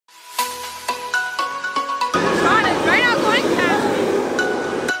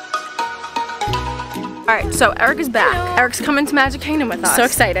Alright, so Eric is back. Hello. Eric's coming to Magic Kingdom with us. So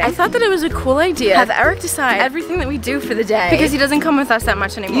excited. I thought that it was a cool idea to have Eric decide everything that we do for the day. Because he doesn't come with us that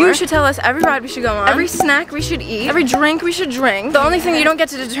much anymore. You should tell us every ride we should go on, every snack we should eat, every drink we should drink. The only thing you don't get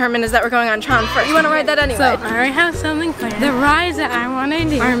to determine is that we're going on Tron first. You want to ride that anyway? So I already have something planned. The rides that I want to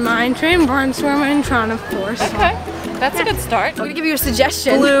do are Mine Train, Barnstormer, and Tron, of course. Okay. That's a good start. I'm gonna give you a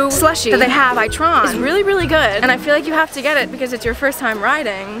suggestion. Blue slushie that they have by Tron is really, really good. And I feel like you have to get it because it's your first time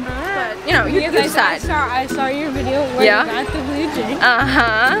riding. But, you know, you decide. I saw your video where you got the blue drink.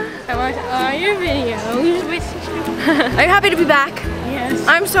 Uh-huh. I watched all your videos. Are you happy to be back? Yes.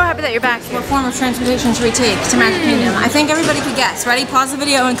 I'm so happy that you're back. What form of transportation should we take to Magic Kingdom? I think everybody could guess. Ready? Pause the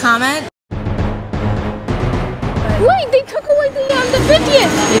video and comment. Wait, they took away the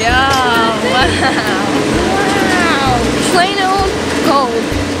 50th! Yeah, wow. Plain old gold.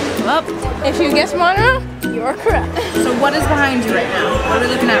 Well, if you guess Monroe, you're correct. So what is behind you right now? What are we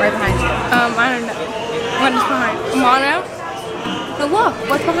looking at right behind you? I don't know. What is behind? Monroe? But look,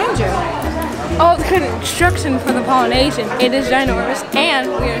 what's behind you? Oh, the construction for the Polynesian. It is ginormous,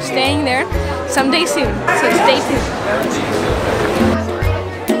 and we are staying there someday soon. So stay tuned.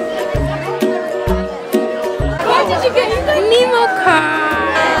 What did you get? A Nemo car.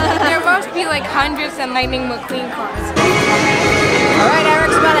 There must be like hundreds of Lightning McQueen cars. Alright,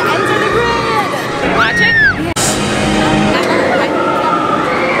 Eric's about to enter the grid. Watch it.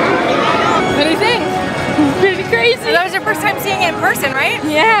 What do you think? Pretty crazy. So that was your first time seeing it in person, right?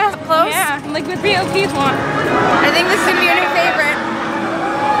 Yeah. Up close? Yeah, like the VOP's one. I think this is gonna be your new favorite.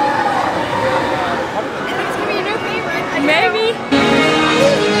 I think it's gonna be your new favorite. Maybe.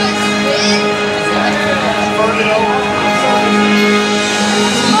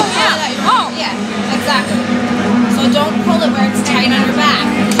 Don't pull it where it's tight on your back.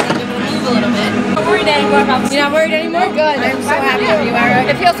 You're going to be able to move a little bit. I'm not worried anymore about You're not worried anymore? Good. I'm so happy for you, Eric.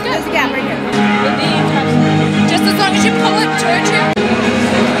 It feels good. There's a gap right here. Just as long as you pull it towards you.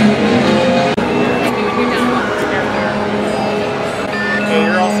 Okay,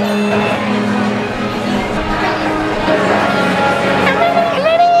 you're all set.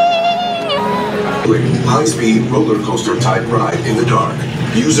 High-speed roller coaster type ride in the dark.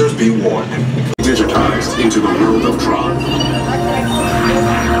 Users be warned. Digitized into the world of Tron.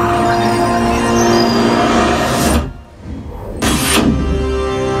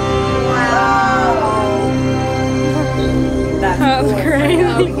 That was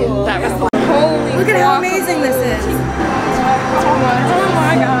crazy. That was Holy Look at how amazing this is. Oh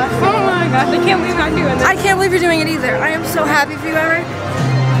my gosh. Oh my gosh. I can't believe I'm doing this. I can't believe you're doing it either. I am so happy for you, Eric.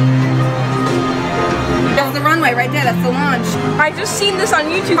 That's the runway right there. That's the launch. I just seen this on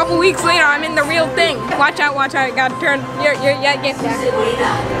YouTube. A couple weeks later, I'm in the real thing. Watch out, watch out. Gotta turn. Yeah. Alright,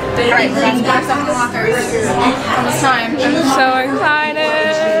 we're gonna back up the lockers. Almost time. I'm so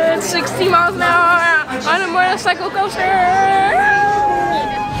excited. 60 miles an hour on a motorcycle coaster.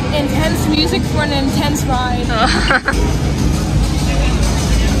 Intense music for an intense ride.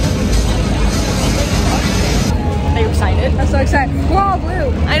 Are you excited? I'm so excited. We're all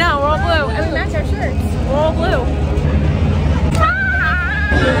blue. I know, we're all blue. And we match our shirts. We're all blue.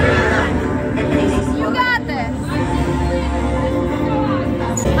 You got this.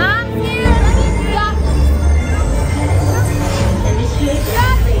 I'm here. You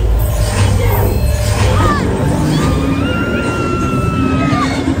got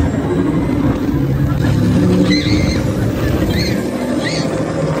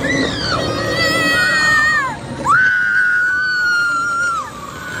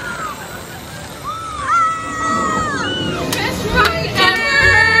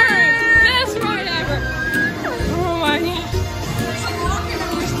Best ride ever. Oh my gosh.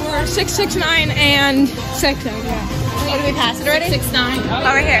 669 and 6. Yeah. Oh, did we pass it already? 6'9". Oh,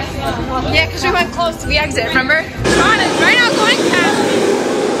 right here. Yeah, because we went close to the exit, remember? Tron is right now going past me.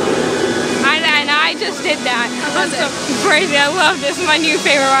 I just did that. That's so crazy. I love this. It's my new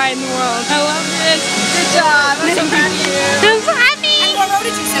favorite ride in the world. I love this. Good job. I'm so proud of you. I'm so happy. And what row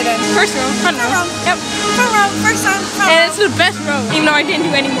did you sit in? First row. Front row. Yep. Front row. First time. Front And row. it's the best row, even though I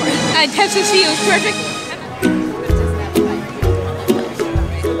didn't do any more. I tested to see it was perfect.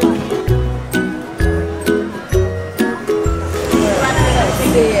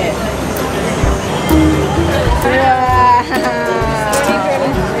 See it.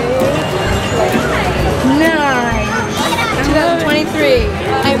 Nice. 2023.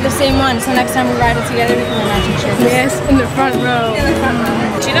 I have the same one, so next time we ride it together, we can wear matching shirts. Yes, in the front row. In the front row.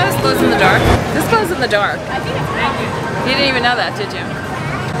 Do you know this glows in the dark? This glows in the dark. You didn't even know that, did you?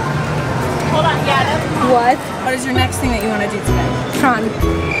 Hold on, What? What is your next thing that you want to do today? Tron.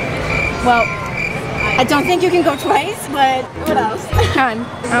 Well, I don't think you can go twice, but what else? Tron.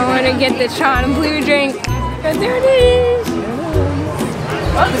 I want to get the Tron blue drink. And there it is.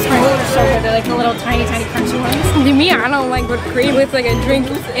 Oh, the sprinkles are so good. They're like the little tiny crunchy ones. To me, I don't like what cream with like a drink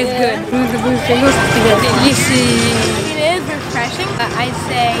is good. The blue sprinkles is good. You see, it is refreshing, but I'd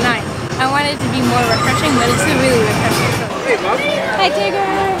say 9. I want it to be more refreshing, but it's still really refreshing. So. Hey, Mom. Hi, Tigger.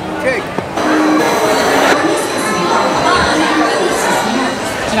 Cake.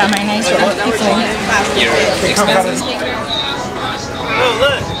 I got my nice You're expensive. Oh,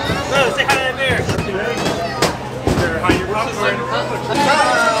 look. Look, say hi to the bear. Hi, you're popcorn.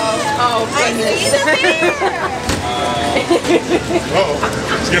 Oh, goodness. Uh-oh,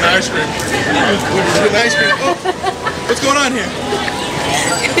 he's getting ice cream. He's getting ice cream. Oh, what's going on here?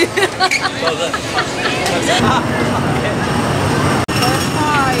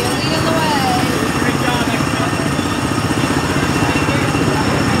 You're leading the way. Great job.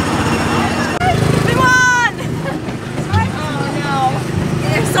 We won! Oh no.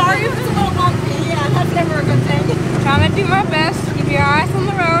 Yeah, sorry if it's a little bumpy. Yeah, that's never a good thing. Trying to do my best. Keep your eyes on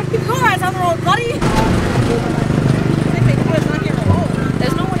the road. Keep your eyes on the road, buddy. I think there's not here at all.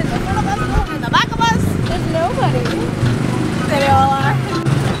 There's no one in the front of us, no one in the back of us. There's nobody. There they all are.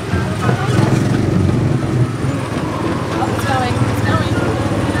 Oh, it's going. It's going.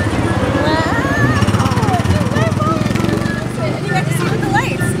 Wow. You have to see it with the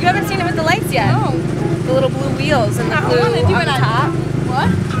lights. You haven't seen it with the lights yet. No. The little blue wheels and the blue on the top. What?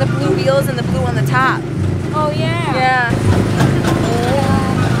 The blue wheels and the blue on the top. Oh, yeah. Yeah.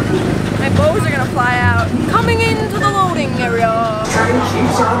 My bows are gonna fly out. Coming into the loading area. Train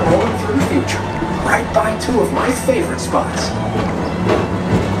keeps on rolling through the future, right by 2 of my favorite spots.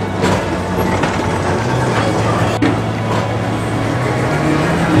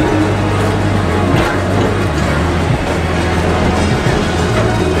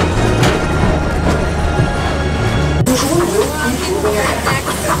 Usually we'll keep moving ahead,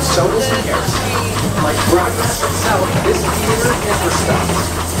 and so does the carousel. Like progress itself, this theater never stops,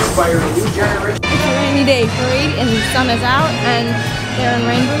 inspiring new generations. It's a rainy day parade and the sun is out and they're in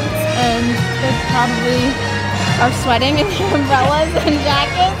rain boots and they probably are sweating in their umbrellas and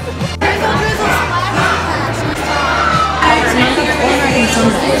jackets. Drizzle, drizzle, splash, splash. Samantha's ordering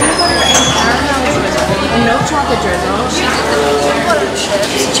something. No chocolate drizzle. Butter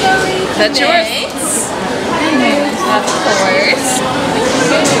chips, cherry. That's yours? Of course.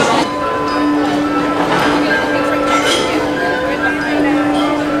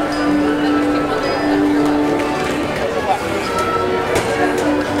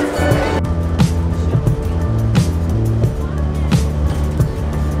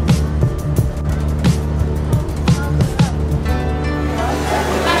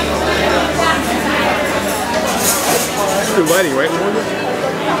 Good lighting, right, Morgan?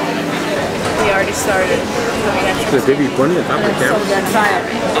 We already started. There's a baby bunny on top of the camera. Try it.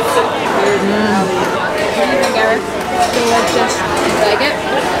 What do you think, Erik? Delicious. Like it?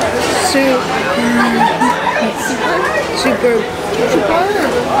 Super.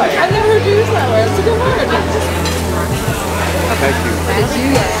 I never heard you use that word. It's a good word. Thank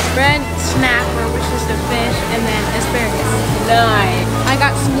you. Red snapper, which is the fish, and then asparagus. Nice. I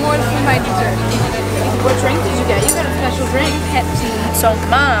got s'mores for my dessert. What drink did you get? You got a special drink. Pepsi. So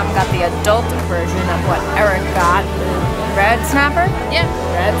Mom got the adult version of what Erik got. Red snapper? Yeah.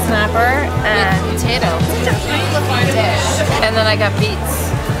 Red snapper and potato. And then I got beets.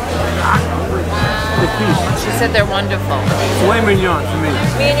 She said they're wonderful. Filet mignon for me.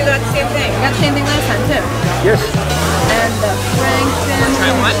 Me and you got the same thing. We got the same thing last time too. Yes. And the Frankton. Try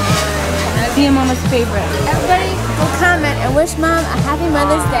what? Be a mama's favorite. Everybody will comment and wish Mom a happy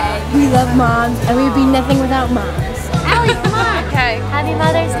Mother's Day. We love moms and we'd be nothing without moms. Allie, come on. Okay. Happy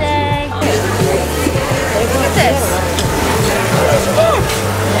Mother's Day. Look at this.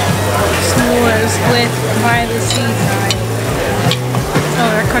 S'mores with by the seaside.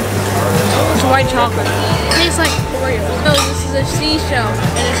 Oh, they're country. It's white chocolate. It tastes like Oreo. No, this is a seashell,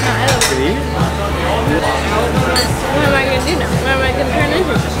 and it's not edible. Can you eat it? What am I gonna do now? What am I gonna turn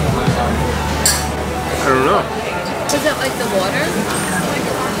into? I don't know. Is it like the water?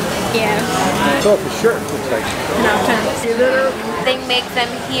 Yeah. It's all for sure, it looks like. No, turn. They make them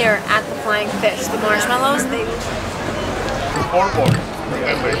here at the Flying Fish. The marshmallows, they... 4 boards.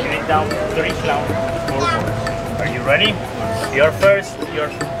 Remember, you need down 3 down, 4 boards. Are you ready? You're first,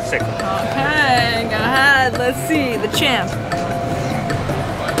 you're second. Okay, go ahead. Let's see. The champ.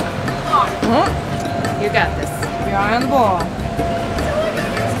 You got this. You're on the ball.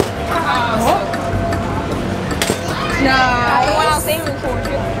 No. The one I was aiming for,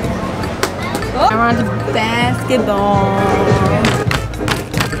 too. I want the basketball.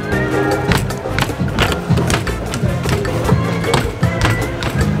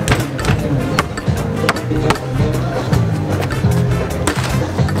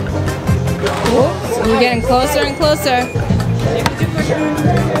 Closer and closer.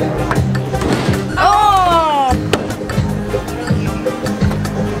 Oh!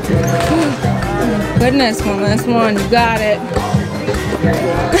 Goodness, one last one. You got it.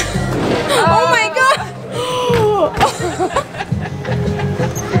 Oh my god!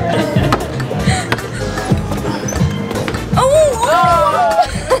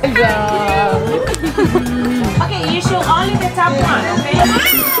 Good job. Okay, you should only the top one, okay?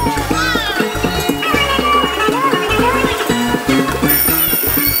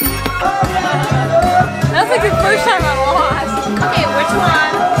 That's like the first time I lost. Okay, which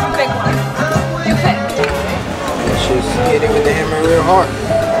one? Big one. You pick. It's just hit it with the hammer real hard.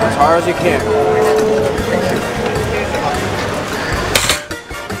 As hard as you can.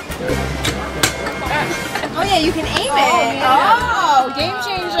 Oh yeah, you can aim it. Oh, game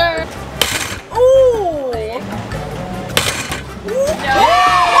changer. Ooh!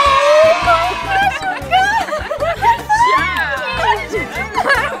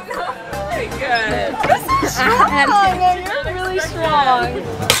 You're really strong.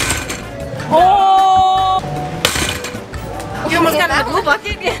 Oh! You almost got in the blue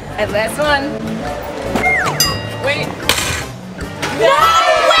bucket. And last one. Wait.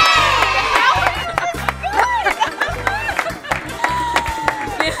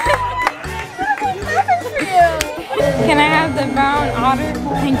 Can I have the brown otter?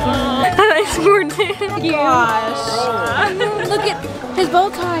 Thank you. I scored it. Thank you. Gosh. Look at his bow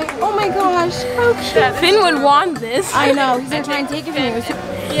tie. Oh my gosh. How cute. Finn would want this. I know. He's gonna try and take it from you.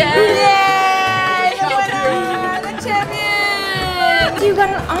 Yeah. Yay! The winner! The champion! You got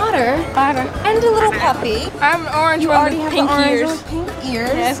an otter. And a little puppy. I have an orange You one already with have pink the orange ears. one with pink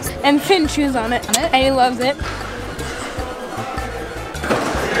ears. Yes. And Finn chews on it. And he loves it.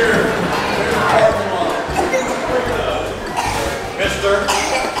 Mister.